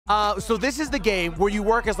So this is the game where you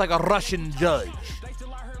work as like a Russian judge.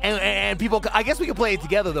 And people, I guess we can play it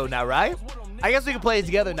together though now, right? I guess we can play it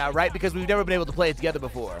together now, right? Because we've never been able to play it together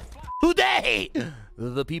before. Today,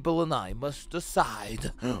 the people and I must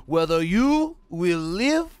decide whether you will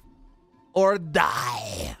live or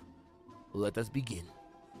die. Let us begin.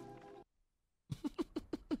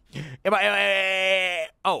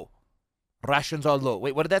 Oh, rations are low.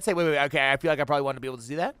 Wait, what did that say? Wait. Okay, I feel like I probably want to be able to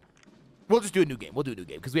see that. We'll just do a new game. We'll do a new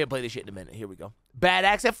game because we haven't played this shit in a minute. Here we go. Bad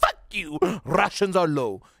accent. Fuck you. Rations are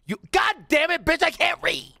low. You. God damn it, bitch! I can't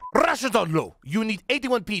read. Rations are low. You need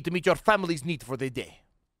 81p to meet your family's need for the day.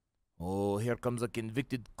 Oh, here comes a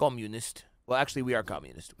convicted communist. Well, actually, we are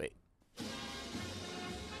communist. Wait.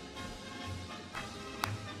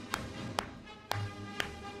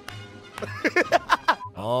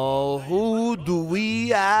 Oh, who do we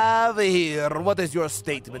have here? What is your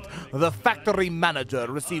statement? The factory manager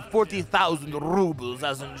received 40,000 rubles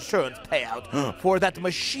as insurance payout for that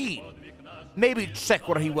machine. Maybe check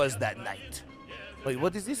where he was that night. Wait,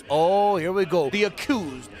 what is this? Oh, here we go. The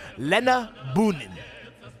accused, Lena Bunin.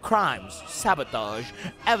 Crimes, sabotage,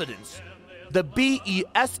 evidence. The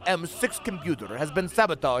BESM-6 computer has been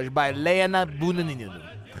sabotaged by Lena Bunin.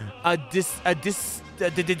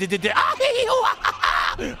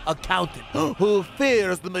 Accountant who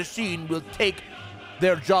fears the machine will take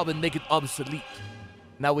their job and make it obsolete.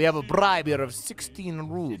 Now we have a bribe here of 16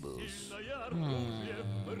 rubles.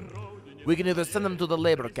 We can either send them to the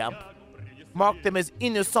labor camp, mark them as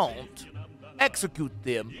innocent, execute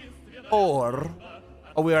them, or...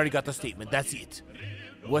 Oh, we already got the statement. That's it.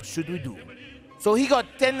 What should we do? So he got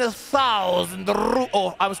 10,000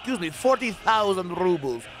 40,000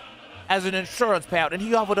 rubles as an insurance payout, and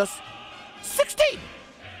he offered us 16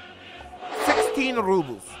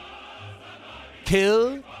 rubles.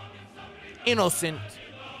 Kill innocent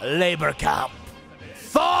labor camp.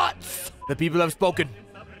 Thoughts? The people have spoken.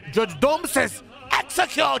 Judge Dom says,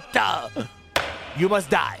 execute! You must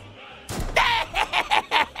die.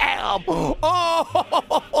 Damn!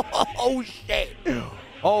 Oh, shit.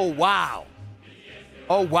 Oh, wow.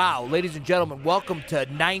 Oh, wow. Ladies and gentlemen, welcome to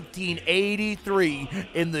 1983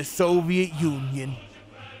 in the Soviet Union.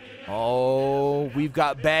 Oh, we've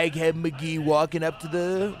got Baghead McGee walking up to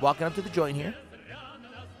the joint here.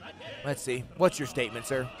 Let's see. What's your statement,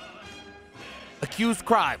 sir? Accused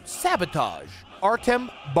crime, sabotage. Artem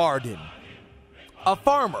Bardin. A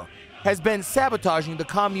farmer has been sabotaging the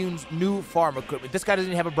commune's new farm equipment. This guy doesn't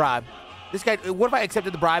even have a bribe. This guy, what if I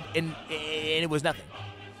accepted the bribe and it was nothing?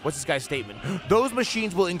 What's this guy's statement? Those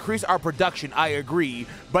machines will increase our production, I agree,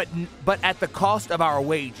 but at the cost of our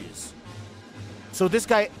wages. So this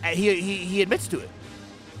guy, he admits to it.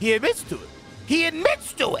 He admits to it. He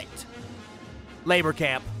admits to it. Labor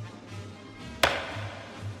camp.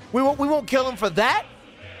 We won't kill him for that,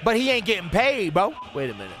 but he ain't getting paid, bro. Wait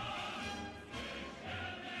a minute.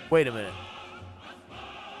 Wait a minute.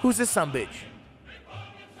 Who's this sumbitch?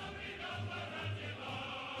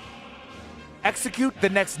 Execute the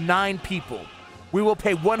next 9 people. We will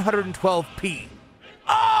pay 112p.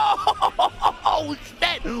 Oh,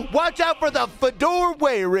 shit. Watch out for the fedora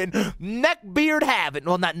wearing, neck beard having.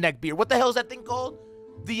 Well, not neck beard. What the hell is that thing called?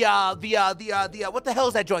 What the hell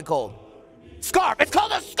is that joint called? Scarf. It's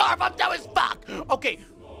called a scarf. I'm dumb as fuck. Okay,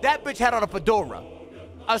 that bitch had on a fedora,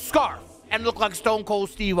 a scarf, and looked like Stone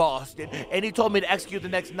Cold Steve Austin. And he told me to execute the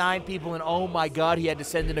next 9 people, and oh my God, he had to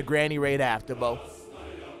send in a granny right after, Bo.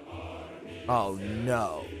 Oh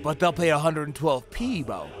no. But they'll pay 112p,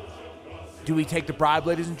 Bo. Do we take the bribe,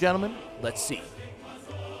 ladies and gentlemen? Let's see.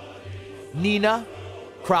 Nina,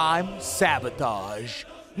 crime, sabotage.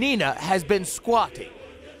 Nina has been squatting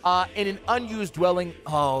in an unused dwelling,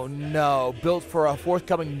 oh no, built for a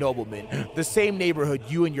forthcoming nobleman, the same neighborhood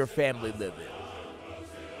you and your family live in.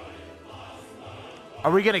 Are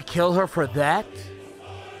we gonna kill her for that?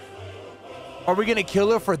 Are we gonna kill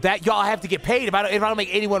her for that? Y'all have to get paid. If I don't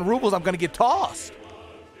make 81 rubles, I'm gonna get tossed.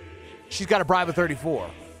 She's got a bribe of 34.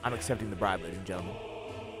 I'm accepting the bribe, ladies and gentlemen.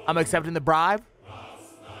 I'm accepting the bribe.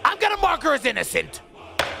 I'm gonna mark her as innocent.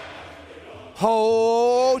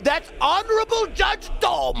 Oh, that's Honorable Judge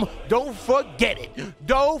Dom. Don't forget it.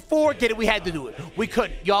 Don't forget it. We had to do it. We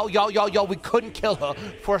couldn't. Y'all, we couldn't kill her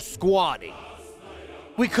for squatting.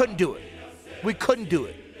 We couldn't do it. We couldn't do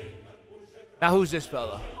it. Now, who's this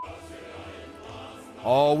fella?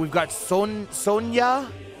 Oh, we've got Sonia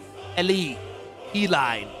Eline.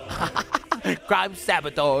 Crime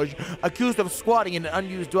sabotage. Accused of squatting in an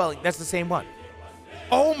unused dwelling. That's the same one.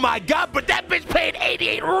 Oh my God, but that bitch paid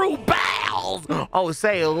 88 rubles. Oh,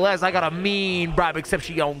 say less. I got a mean bribe, except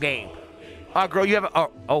she on game. Girl, you have a,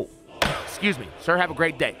 oh, excuse me. Sir, have a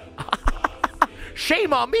great day.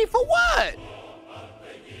 Shame on me for what?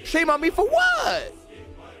 Shame on me for what?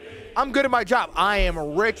 I'm good at my job. I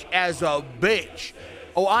am rich as a bitch.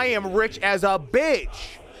 Oh, I am rich as a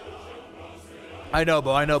bitch. I know,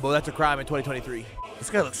 Bo. I know, Bo. That's a crime in 2023.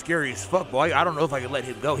 This guy looks scary as fuck, boy. I don't know if I can let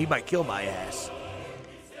him go. He might kill my ass.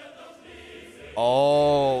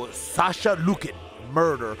 Oh, Sasha Lukin.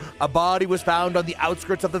 Murder. A body was found on the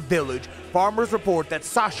outskirts of the village. Farmers report that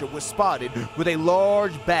Sasha was spotted with a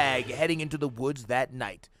large bag heading into the woods that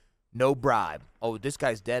night. No bribe. Oh, this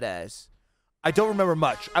guy's dead ass. I don't remember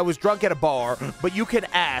much. I was drunk at a bar, but you can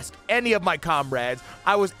ask any of my comrades.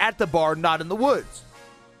 I was at the bar, not in the woods.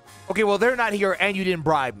 Okay, well, they're not here, and you didn't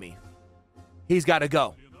bribe me. He's got to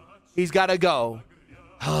go. He's got to go.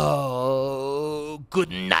 Oh,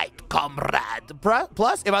 good night, comrade.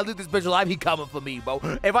 Plus, if I leave this bitch alive, he coming for me, bro.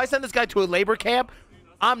 If I send this guy to a labor camp,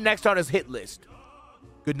 I'm next on his hit list.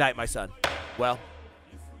 Good night, my son. Well,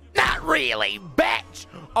 not really, bitch.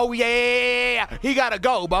 Oh, yeah. He got to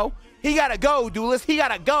go, bro. He gotta go, duelist. He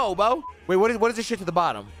gotta go, bro. Wait, what is this shit to the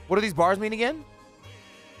bottom? What do these bars mean again?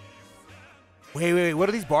 Wait. What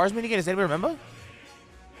do these bars mean again? Does anybody remember?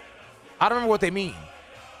 I don't remember what they mean.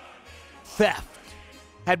 Theft.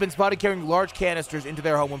 Had been spotted carrying large canisters into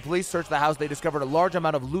their home. When police searched the house, they discovered a large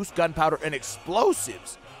amount of loose gunpowder and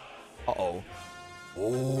explosives. Uh-oh.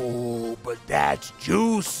 Oh, but that's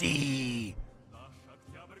juicy.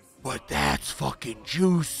 But that's fucking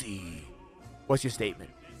juicy. What's your statement?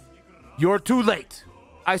 You're too late.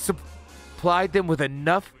 I supplied them with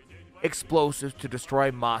enough explosives to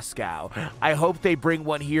destroy Moscow. I hope they bring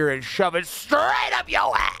one here and shove it straight up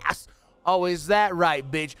your ass. Oh, is that right,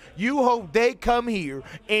 bitch? You hope they come here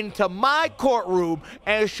into my courtroom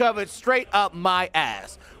and shove it straight up my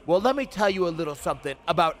ass. Well, let me tell you a little something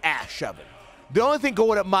about ass shoving. The only thing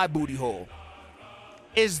going up my booty hole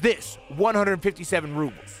is this 157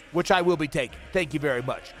 rubles, which I will be taking. Thank you very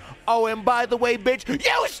much. Oh, and by the way, bitch,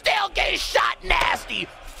 you still get shot nasty.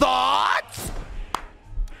 Thoughts?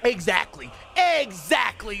 Exactly,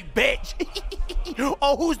 bitch.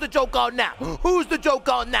 Oh, who's the joke on now? Who's the joke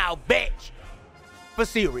on now, bitch? For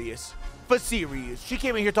serious. She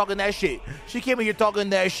came in here talking that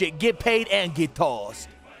shit. Get paid and get tossed.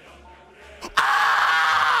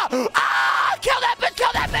 Ah! Kill that bitch.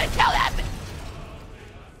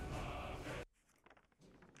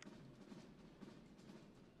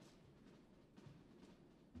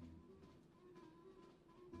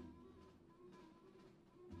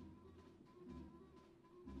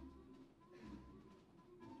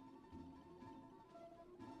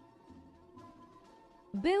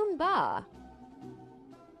 Boom ba.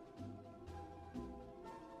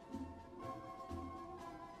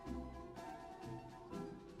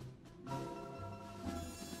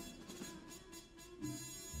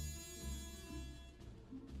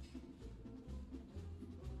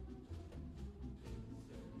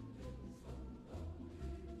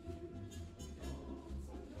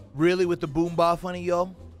 Really with the boom ba funny,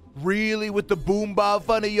 y'all? Really with the boom ba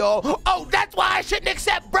funny, y'all? Oh, that's why I shouldn't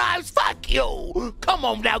accept bribes. Fuck you. Come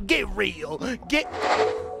on now, get real.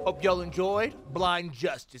 Hope y'all enjoyed Blind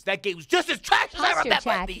Justice. That game was just as trash as I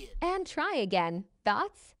remember it being. And try again.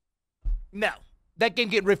 Thoughts? No, that game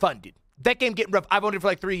getting refunded. I've owned it for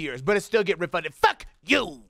like 3 years, but it's still getting refunded. Fuck you.